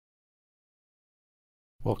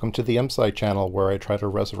Welcome to the IMSAI channel, where I try to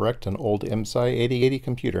resurrect an old IMSAI 8080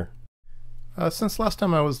 computer. Since last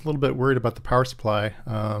time I was a little bit worried about the power supply,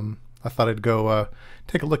 I thought I'd go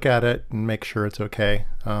take a look at it and make sure it's okay.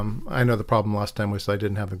 I know the problem last time was I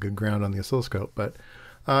didn't have a good ground on the oscilloscope, but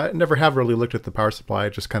I never have really looked at the power supply.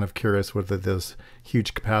 Just kind of curious whether those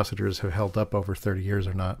huge capacitors have held up over 30 years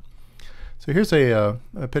or not. So here's a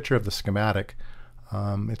picture of the schematic.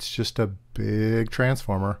 It's just a big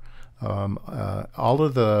transformer. All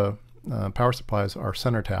of the power supplies are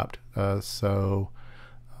center tapped, so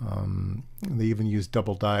they even use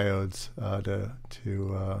double diodes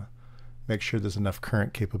to make sure there's enough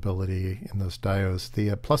current capability in those diodes. The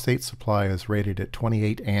 +8 supply is rated at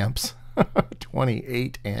 28 amps.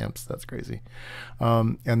 28 amps, that's crazy.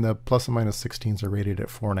 And the plus and minus 16s are rated at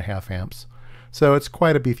 4.5 amps. So it's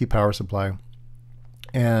quite a beefy power supply.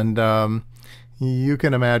 And you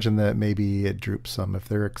can imagine that maybe it droops some if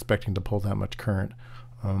they're expecting to pull that much current.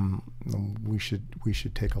 We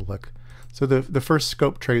should take a look. So the first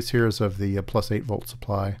scope trace here is of the +8 volt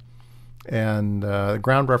supply, and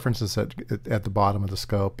ground reference is at the bottom of the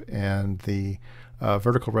scope, and the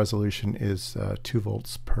vertical resolution is 2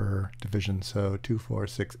 volts per division, so 2, 4,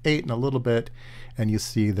 6, 8, and a little bit, and you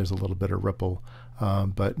see there's a little bit of ripple,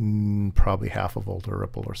 but probably half a volt or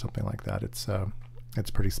ripple or something like that.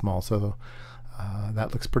 It's pretty small, so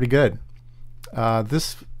that looks pretty good.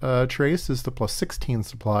 This trace is the +16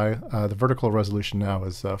 supply. The vertical resolution now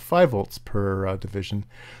is 5 volts per division,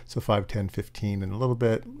 so 5, 10, 15, and a little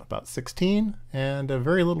bit, about 16, and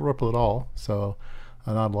very little ripple at all, so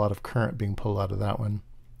not a lot of current being pulled out of that one.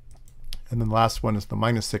 And then the last one is the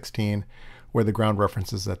 -16, where the ground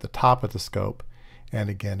reference is at the top of the scope, and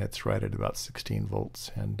again it's right at about 16 volts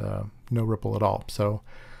and no ripple at all. So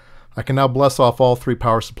I can now bless off all 3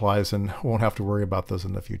 power supplies and won't have to worry about those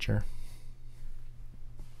in the future.